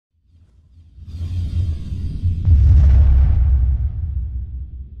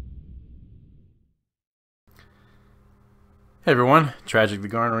Hey everyone, Tragic the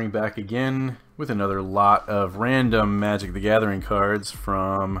Garnering back again with another lot of random Magic the Gathering cards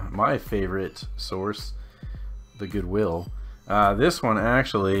from my favorite source, the Goodwill. This one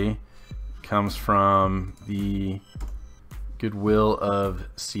actually comes from the Goodwill of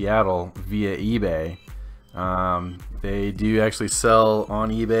Seattle via eBay. They do actually sell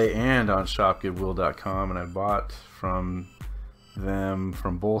on eBay and on shopgoodwill.com, and I bought from them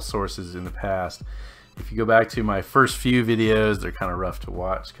from both sources in the past. If you go back to my first few videos, they're kind of rough to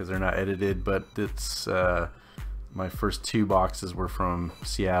watch because they're not edited, but it's my first two boxes were from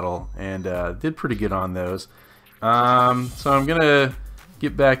Seattle and did pretty good on those. So I'm gonna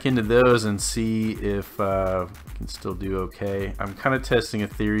get back into those and see if I can still do okay. I'm kind of testing a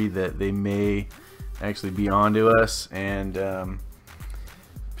theory that they may actually be onto us, and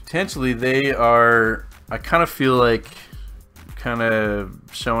potentially they are. I kind of feel like kind of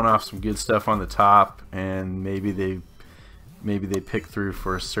showing off some good stuff on the top, and maybe they pick through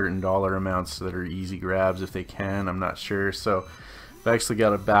for certain dollar amounts that are easy grabs if they can. I'm not sure. So I've actually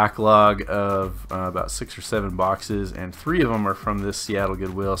got a backlog of about 6 or 7 boxes, and 3 of them are from this Seattle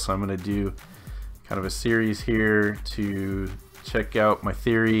Goodwill. So I'm going to do kind of a series here to check out my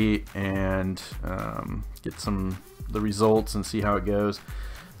theory and get the results and see how it goes.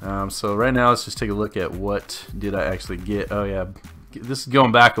 So right now let's just take a look at what did I actually get. Oh yeah, this is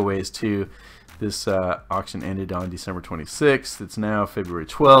going back a ways too. This auction ended on December 26th. It's now February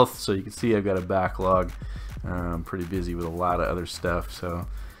 12th, so you can see I've got a backlog. I'm pretty busy with a lot of other stuff, so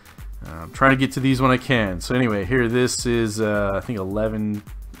I'm trying to get to these when I can. So anyway, here this is I think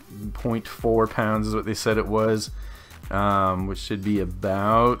 11.4 pounds is what they said it was, which should be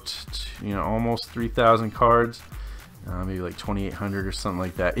about almost 3,000 cards. Maybe like 2,800 or something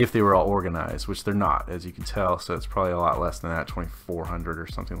like that if they were all organized, which they're not, as you can tell. So it's probably a lot less than that, 2,400 or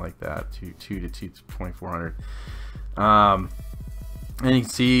something like that, 2,400. And you can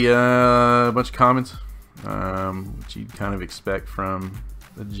see a bunch of comments, which you'd kind of expect from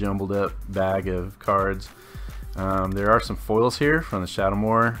a jumbled up bag of cards. There are some foils here from the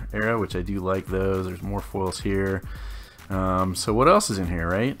Shadowmoor era, which I do like those. There's more foils here. So what else is in here,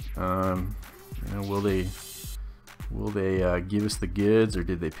 right? Will they give us the goods, or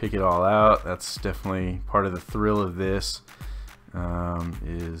did they pick it all out? That's definitely part of the thrill of this.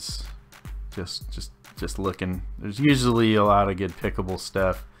 Is just looking. There's usually a lot of good pickable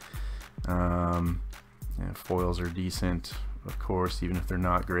stuff. Foils are decent, of course, even if they're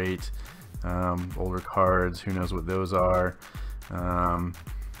not great. Older cards, who knows what those are.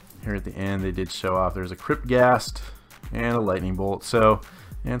 Here at the end, they did show off. There's a Cryptghast and a Lightning Bolt. So,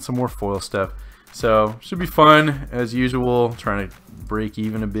 and some more foil stuff. So should be fun as usual. Trying to break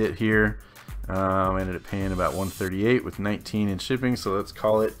even a bit here. Ended up paying about $138 with 19 in shipping. So let's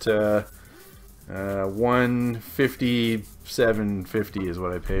call it $157.50 is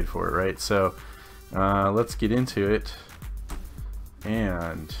what I paid for it, right? So let's get into it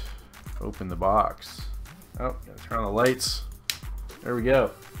and open the box. Oh, gotta turn on the lights. There we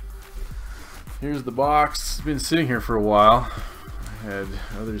go. Here's the box. It's been sitting here for a while. Had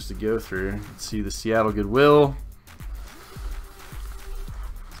others to go through. Let's see the Seattle Goodwill.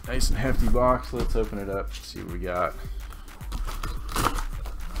 Nice and hefty box. Let's open it up, see what we got.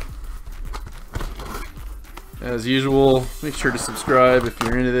 As usual, make sure to subscribe if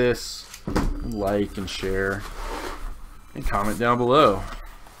you're into this, and like and share, and comment down below.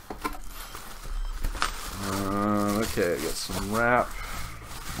 Okay, I got some wrap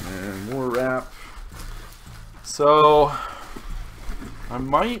and more wrap. So I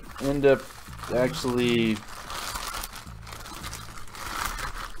might end up actually,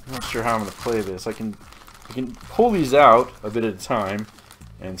 I'm not sure how I'm going to play this. I can pull these out a bit at a time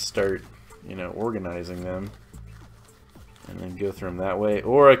and start, organizing them, and then go through them that way.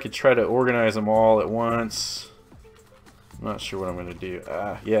 Or I could try to organize them all at once. I'm not sure what I'm going to do.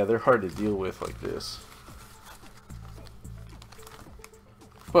 Yeah, they're hard to deal with like this,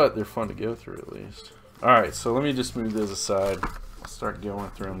 but they're fun to go through at least. Alright, so let me just move those aside. Start going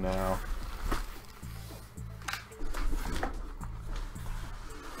through them now.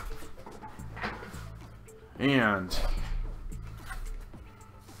 And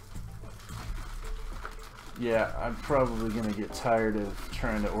yeah, I'm probably gonna get tired of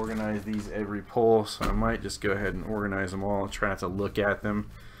trying to organize these every pull, so I might just go ahead and organize them all and try not to look at them.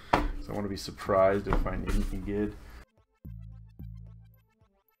 So I want to be surprised if I find anything good.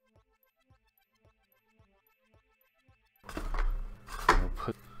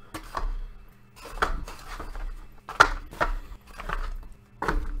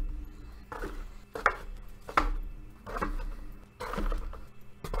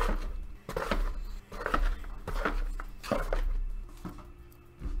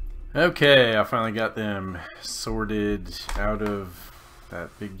 Okay, I finally got them sorted out of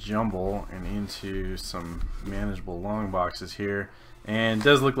that big jumble and into some manageable long boxes here. And it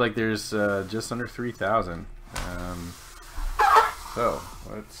does look like there's just under 3,000. So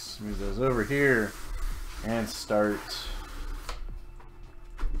let's move those over here and start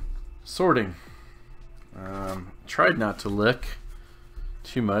sorting. Tried not to look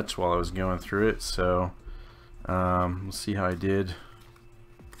too much while I was going through it, so we'll see how I did.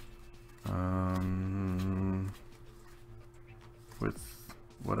 With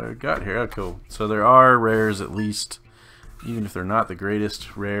what I got here. Oh, cool. So there are rares, at least, even if they're not the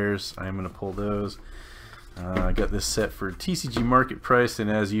greatest rares. I am going to pull those. I got this set for TCG market price,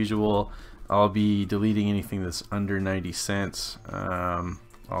 and as usual, I'll be deleting anything that's under 90 cents.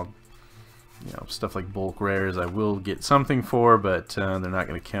 Stuff like bulk rares I will get something for, but they're not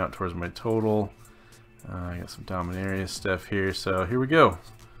going to count towards my total. I got some Dominaria stuff here, so here we go.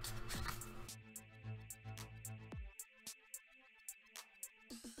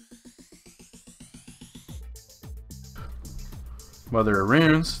 Mother of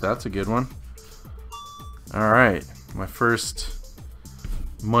Runes, that's a good one. Alright, my first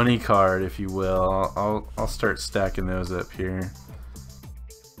money card, if you will. I'll start stacking those up here.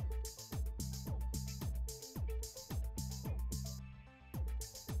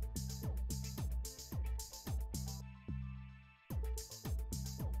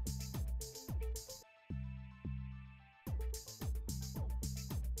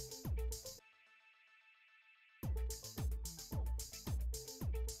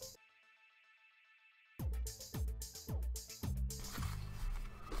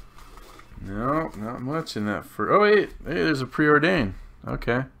 No, not much in that for. Oh wait, hey, there's a preordain.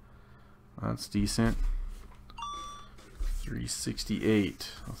 Okay, that's decent. 368.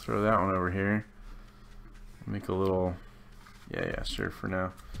 I'll throw that one over here. Make a little. Yeah, sure for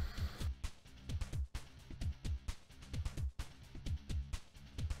now.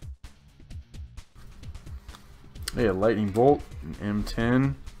 Hey, a lightning bolt, an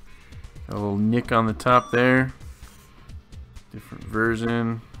M10. Got a little nick on the top there. Different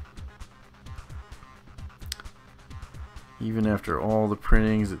version. Even after all the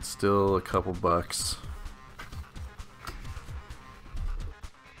printings, it's still a couple bucks.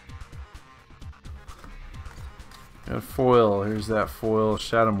 Got a foil. Here's that foil,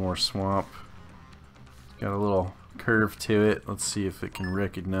 Shadowmoor Swamp. Got a little curve to it. Let's see if it can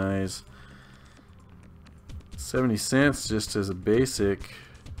recognize. 70 cents just as a basic.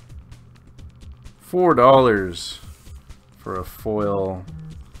 $4 for a foil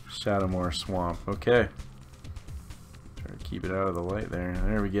Shadowmoor Swamp. Okay. Keep it out of the light there.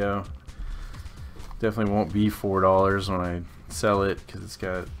 There we go. Definitely won't be $4 when I sell it because it's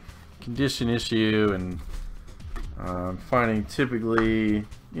got condition issue, and I'm finding typically,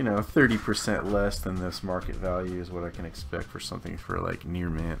 30% less than this market value is what I can expect for something for like near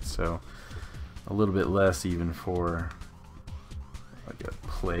mint. So a little bit less even for like a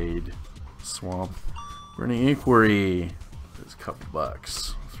played swamp. Burning Inquiry is a couple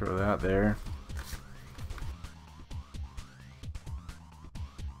bucks. Throw that there.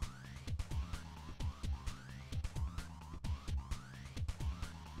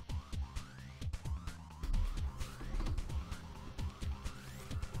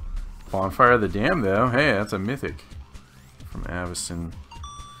 Bonfire of the Damned, though. Hey, that's a mythic from Avacyn.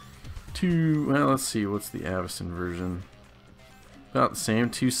 Well, let's see. What's the Avacyn version? About the same.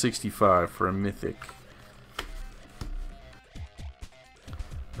 265 for a mythic.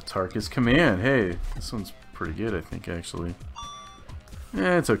 Atarka's Command. Hey, this one's pretty good, I think, actually.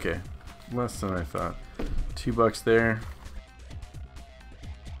 It's okay. Less than I thought. $2 there.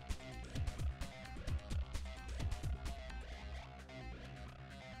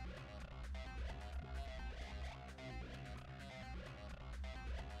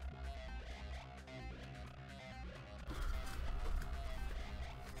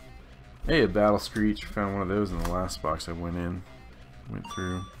 Hey, a Battle Screech. Found one of those in the last box I went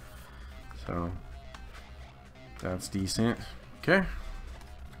through. So that's decent. Okay,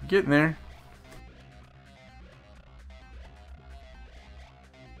 getting there.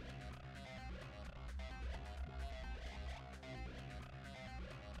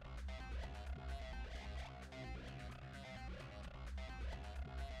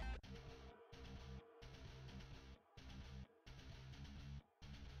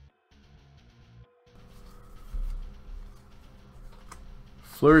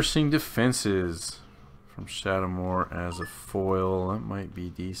 Flourishing Defenses from Shadowmoor as a foil. That might be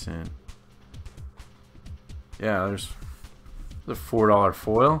decent. Yeah, there's the $4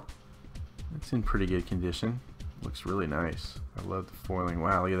 foil. It's in pretty good condition. Looks really nice. I love the foiling.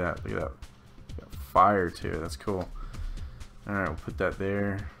 Wow, look at that. Look at that. Got fire to it. That's cool. Alright, we'll put that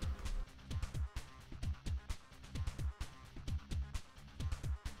there.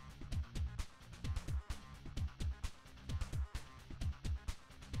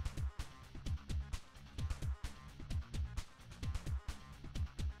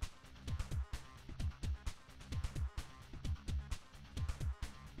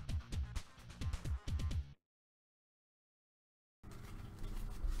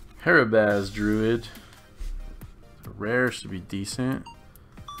 Harabaz Druid. The rare should be decent.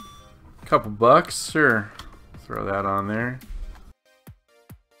 Couple bucks, sure. Throw that on there.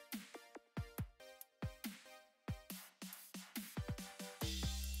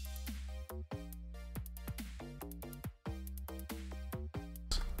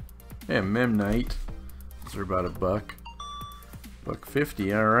 Yeah, Mem Knight. Those are about a buck.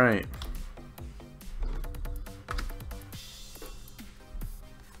 $1.50, alright.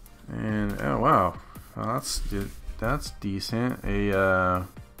 And oh wow, well, that's decent. A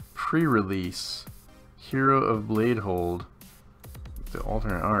pre-release Hero of Bladehold, the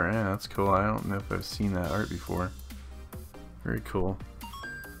alternate art. Yeah, that's cool. I don't know if I've seen that art before. Very cool.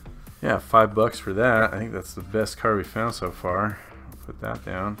 Yeah, $5 for that. I think that's the best card we found so far. I'll put that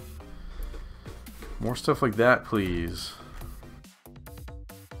down. More stuff like that, please.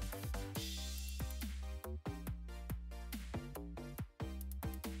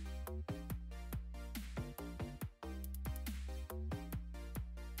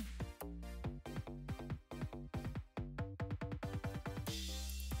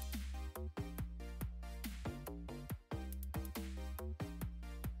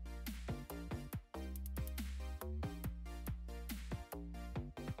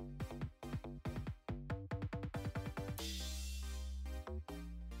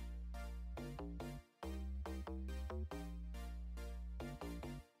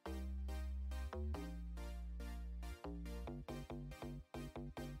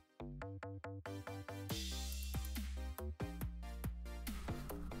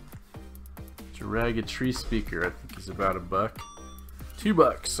 Ragged Tree Speaker, I think is about a buck.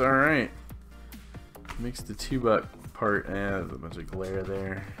 $2, alright. Makes the $2 part, there's a bunch of glare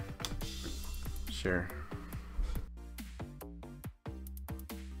there. Sure.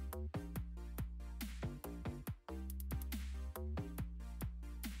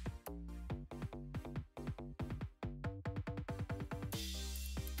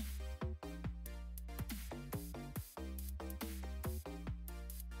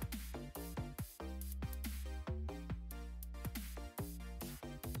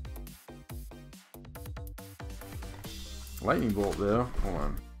 Lightning Bolt though, hold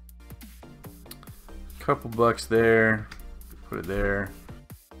on. Couple bucks there, put it there.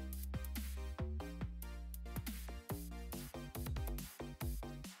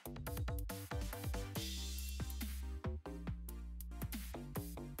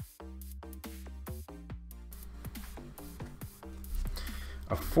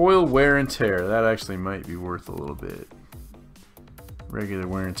 A foil wear and tear, that actually might be worth a little bit. Regular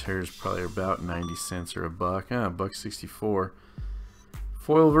wear and tear is probably about 90 cents or a buck. $1.64.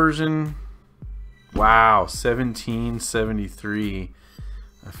 Foil version, wow, $17.73.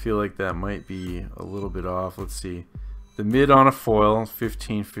 I feel like that might be a little bit off. Let's see. The mid on a foil,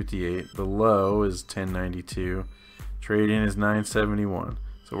 $15.58. The low is $10.92. Trade-in is $9.71.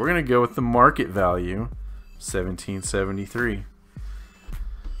 So we're gonna go with the market value, $17.73.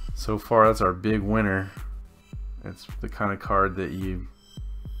 So far, that's our big winner. It's the kind of card that you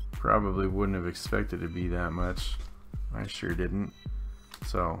probably wouldn't have expected to be that much. I sure didn't.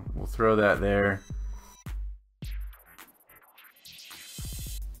 So we'll throw that there.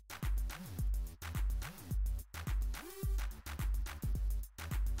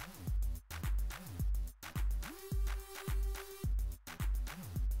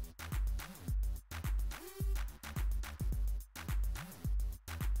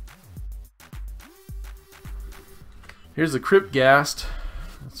 Here's the Cryptghast.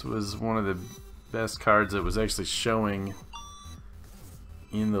 This was one of the best cards that was actually showing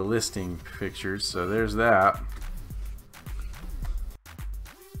in the listing pictures, so there's that.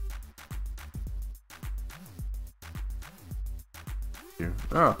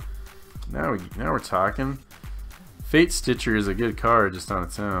 Oh, now we're talking. Fate Stitcher is a good card just on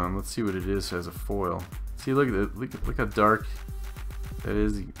its own. Let's see what it is as a foil. See, look at look how dark that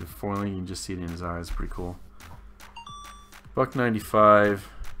is. The foiling, you can just see it in his eyes. Pretty cool. $1.95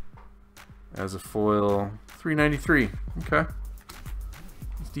 as a foil. $3.93. Okay,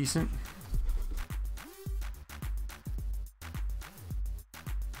 it's decent.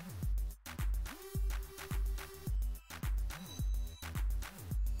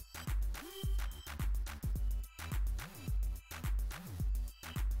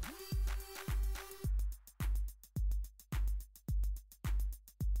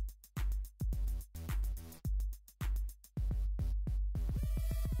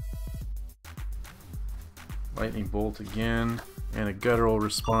 lightning bolt again, and a guttural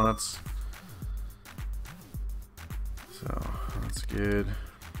response. So that's good.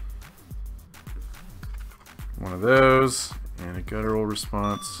 One of those, and a guttural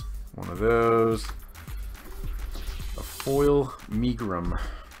response. One of those. A foil Megrim.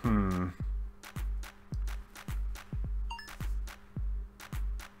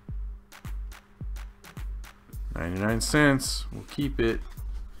 99¢. We'll keep it.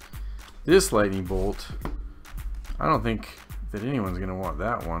 This lightning bolt, I don't think that anyone's gonna want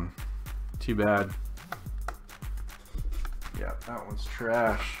that one. Too bad. Yeah, that one's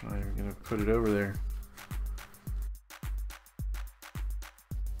trash. I'm gonna put it over there.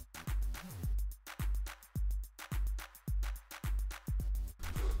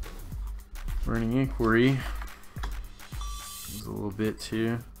 Burning Inquiry. There's a little bit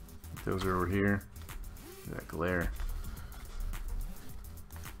too. Those are over here. That glare.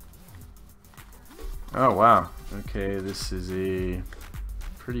 Oh wow. Okay, this is a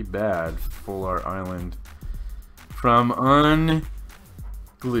pretty bad full art island from Unglued.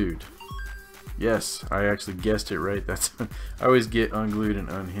 Yes, I actually guessed it right. That's I always get Unglued and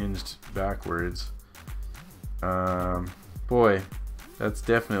Unhinged backwards. Boy, that's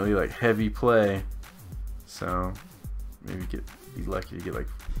definitely like heavy play. So maybe be lucky to get like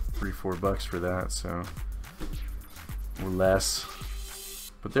 $3-4 for that. So or less.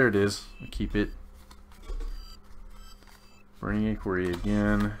 But there it is. I keep it. Burning Inquiry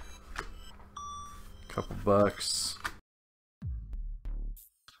again. Couple bucks.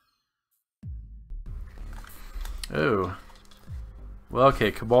 Oh. Well,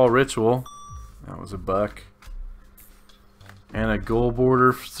 okay, Cabal Ritual. That was $1. And a Goal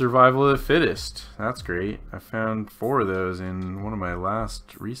Border Survival of the Fittest. That's great. I found 4 of those in one of my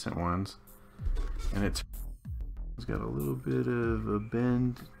last recent ones. And it's got a little bit of a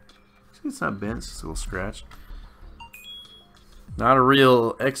bend. It's not bent, it's just a little scratched. Not a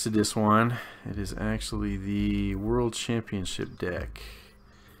real Exodus one. It is actually the World Championship deck.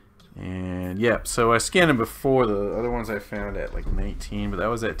 And yep, so I scanned them before. The other ones I found at like 19, but that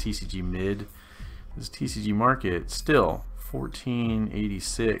was at TCG MID. This TCG market still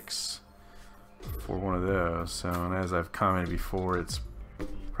 $14.86 for one of those. So, and as I've commented before, it's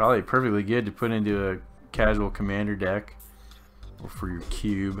probably perfectly good to put into a casual commander deck or for your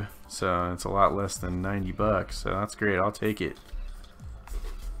cube. So it's a lot less than $90. So that's great. I'll take it.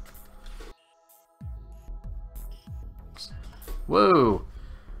 Whoa,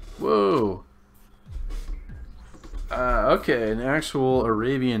 whoa. Okay, an actual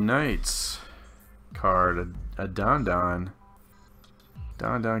Arabian Nights card, a Don Don.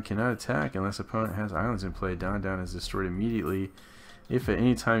 Don Don cannot attack unless opponent has islands in play. Don Don is destroyed immediately if at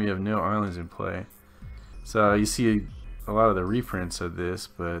any time you have no islands in play. So you see a lot of the reprints of this,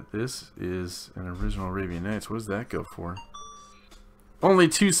 but this is an original Arabian Nights. What does that go for? Only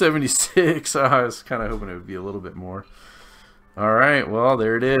 $276. I was kind of hoping it would be a little bit more. Alright, well,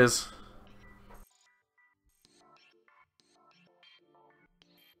 there it is.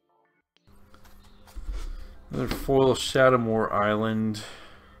 Another foil Shadowmoor Island.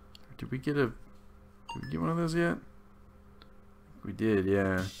 Did we get one of those yet? We did,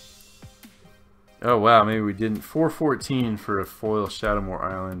 yeah. Oh wow, maybe we didn't. 414 for a foil Shadowmoor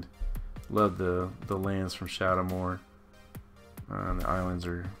Island. Love the lands from Shadowmoor. The islands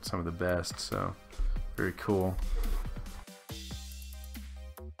are some of the best, so very cool.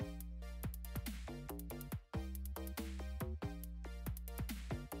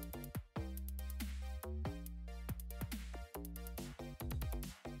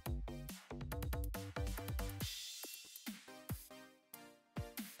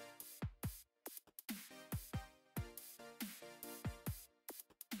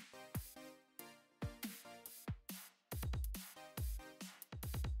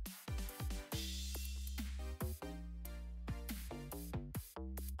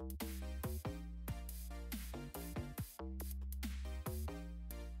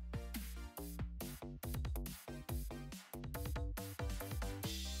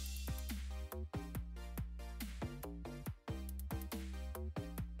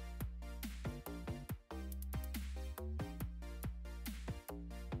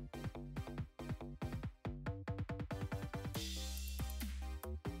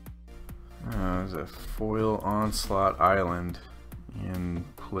 There's a foil Onslaught Island in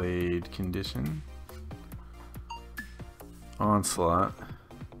played condition. Onslaught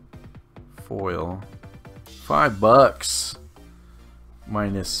foil, $5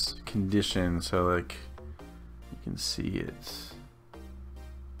 minus condition, so like you can see it's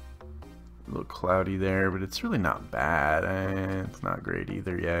a little cloudy there, but it's really not bad. It's not great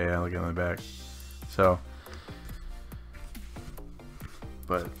either. Yeah, look on the back. So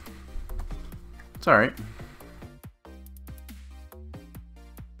but it's all right.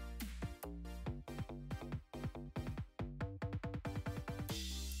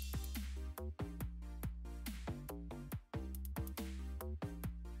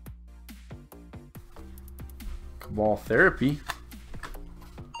 Cabal Therapy.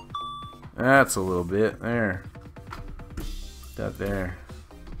 That's a little bit there. That there.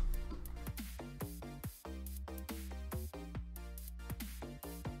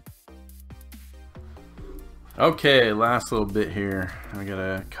 Okay, last little bit here. I got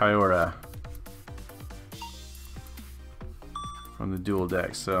a Kyora from the dual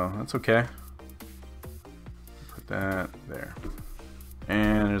deck, so that's okay. Put that there.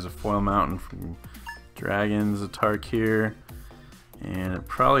 And there's a foil mountain from Dragons, a Tark here. And it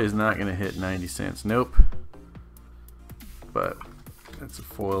probably is not going to hit 90 cents. Nope. But it's a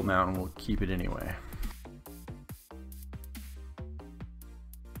foil mountain. We'll keep it anyway.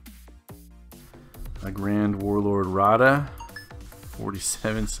 A Grand Warlord Rada,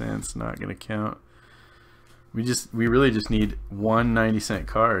 47 cents. Not going to count. We really just need one 90-cent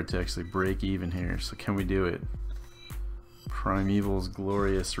card to actually break even here. So can we do it? Primeval's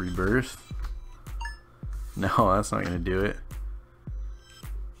Glorious Rebirth. No, that's not going to do it.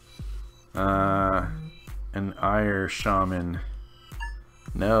 An Ire Shaman.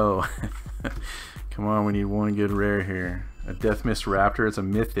 No. Come on, we need one good rare here. A Death Mist Raptor. It's a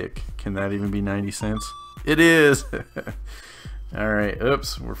mythic. Can that even be 90 cents? It is! Alright,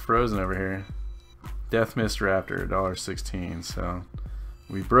 oops, we're frozen over here. Death Mist Raptor, $1.16. So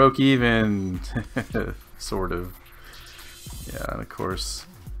we broke even. Sort of. Yeah, and of course,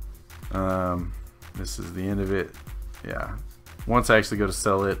 this is the end of it. Yeah. Once I actually go to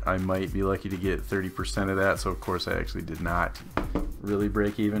sell it, I might be lucky to get 30% of that. So of course I actually did not really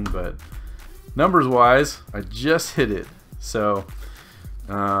break even, but numbers wise, I just hit it. So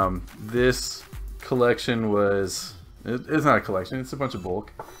this collection was, it's not a collection, it's a bunch of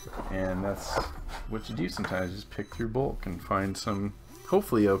bulk. And that's what you do sometimes, just pick through bulk and find some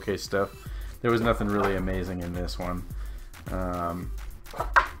hopefully okay stuff. There was nothing really amazing in this one.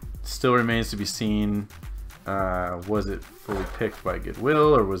 Still remains to be seen. Was it fully picked by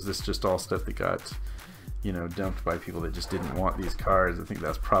Goodwill, or was this just all stuff that got, you know, dumped by people that just didn't want these cards? I think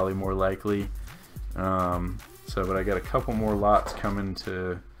that's probably more likely. But I got a couple more lots coming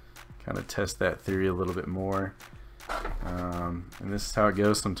to kind of test that theory a little bit more. And this is how it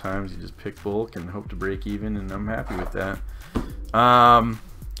goes sometimes. You just pick bulk and hope to break even, and I'm happy with that.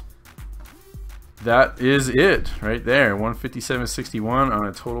 That is it right there. 157.61 on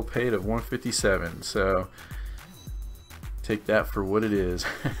a total paid of 157. So take that for what it is.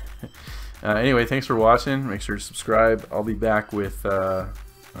 Anyway, thanks for watching. Make sure to subscribe. I'll be back with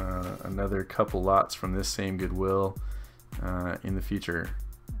another couple lots from this same Goodwill in the future.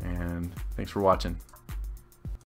 And thanks for watching.